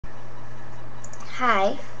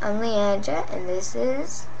Hi, I'm Leandra, and this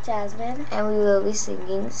is Jasmine. and we will be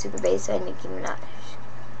singing Super Bass by Nicki Minaj.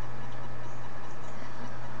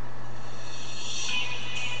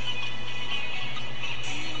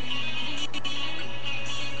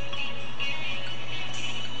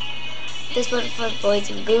 This one for boys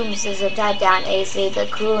and booms is a top down AC, the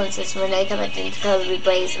cooling system when they come up into color be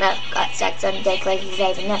blazing up, got sex on deck like he's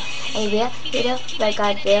saving up. And you know, like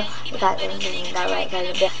God bill, you got everything, got right kind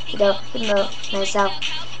of bill. You know, myself.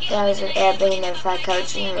 I was an airplane never fly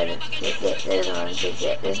coach and ready to get it. There's one big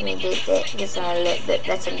it. There's me did it. This one a little bit.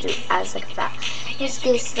 That's what I'm doing. I was like a fat. This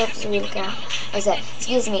good stuff to really count. I said,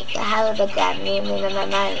 excuse me, the hell of a guy. Me and my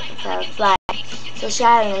mind fell fly. So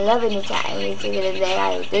shy and loving the time. We figured the day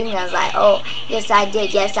I was thinking, I was like, oh, yes I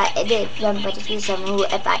did. Remember to do some who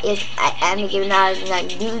if I is, I am giving knowledge and I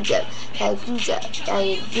do joke. I do joke.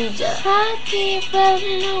 I do joke. I keep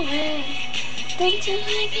running away. Don't you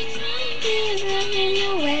like it? Keep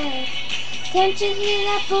running away. Can't you hear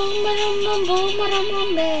that boom, boom, boom, boom,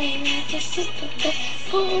 boom, babe? Like a super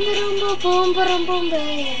bass. Boom, boom, boom, boom, boom, boom,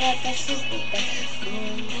 babe. Like a super bass.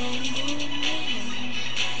 Boom, boom, boom,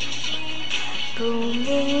 Boom,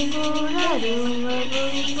 boom, boom, da, boom, boom,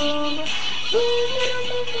 boom, boom. boom,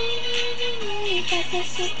 boom, boom, like a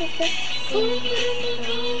super bass. Boom, boom,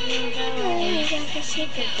 boom, like a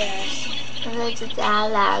super bass. I'm going to say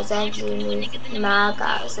out loud, thank you, my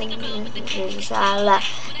God, singing music out loud,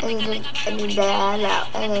 and then out loud,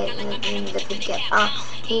 and then the picket on,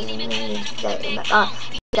 he's in the on.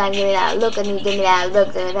 Gotta give me that look, and you give me that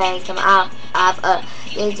look, and the panties come off,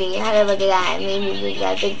 Daisy, how do I get that? Maybe you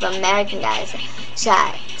gotta think from American guys,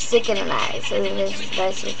 shy, sick in the night, so this is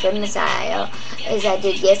versus femicide, as I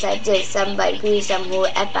did, yes I did, somebody, please, some who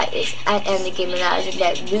F I is, I am Nicki Minaj, and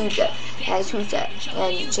that loser, and shooter,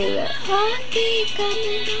 and chiller. I keep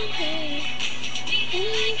coming away,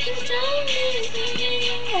 and you don't need coming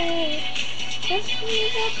away. Just me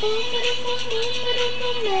that boom, boom, boom, boom,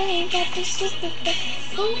 boom, boom, got the super bass.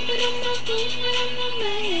 Boom, boom, boom, boom, boom, boom,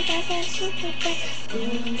 boom, got that super bass. Boom,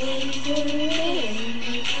 boom, boom, boom, boom,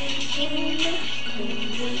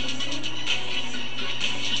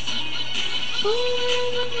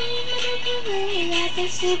 boom, boom. Got the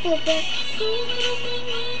super bass. Boom, boom,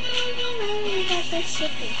 boom, got the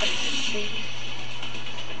super bass.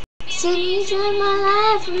 See you my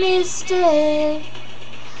life mistake.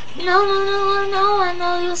 No, I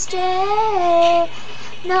know you'll stay.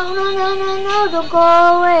 No, don't go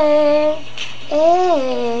away.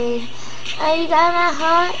 Hey, you got my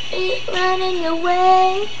heartbeat running your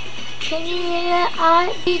way. Can you hear that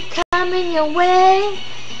heartbeat coming your way?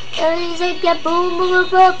 Everything's like that boom, boom,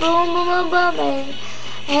 boom, boom, boom, boom, boom, babe.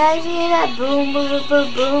 And I hear that boom, boom,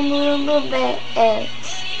 boom, boom, boom, boom, babe.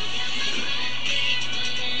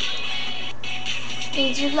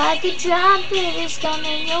 Need you like a trumpet is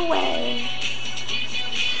coming your way.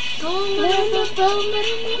 Boom, boom, boom, boom,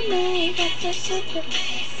 boom, boom, got the super.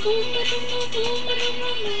 Boom, boom, boom, boom,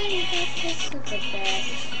 boom, boom, got the super bass.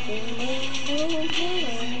 Boom, boom, boom, boom,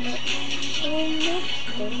 boom, boom,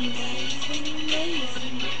 boom,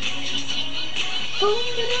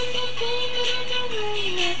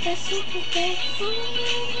 boom, got the super bass.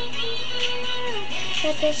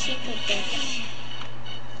 Got the super bass.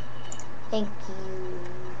 Thank you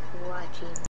for watching.